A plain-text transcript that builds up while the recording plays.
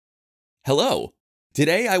Hello!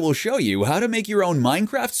 Today I will show you how to make your own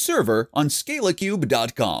Minecraft server on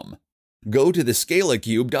scalacube.com. Go to the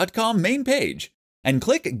scalacube.com main page and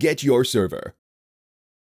click Get Your Server.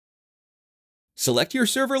 Select your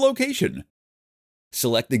server location.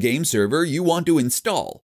 Select the game server you want to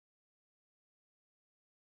install.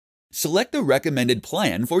 Select the recommended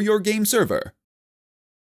plan for your game server.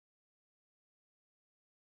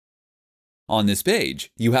 On this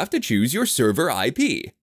page, you have to choose your server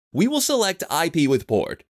IP. We will select IP with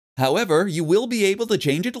port. However, you will be able to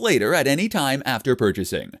change it later at any time after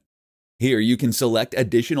purchasing. Here you can select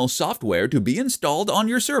additional software to be installed on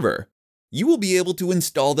your server. You will be able to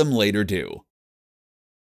install them later too.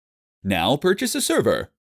 Now purchase a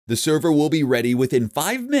server. The server will be ready within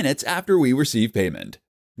 5 minutes after we receive payment.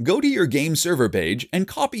 Go to your game server page and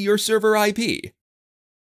copy your server IP.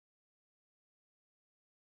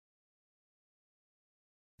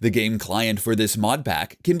 The game client for this mod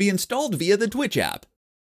pack can be installed via the Twitch app.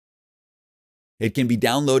 It can be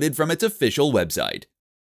downloaded from its official website.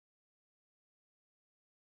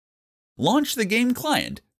 Launch the game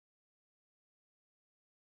client.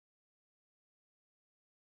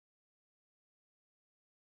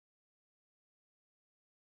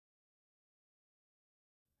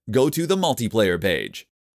 Go to the multiplayer page.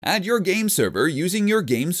 Add your game server using your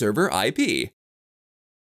game server IP.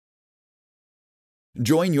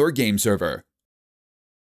 Join your game server.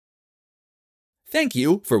 Thank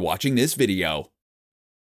you for watching this video.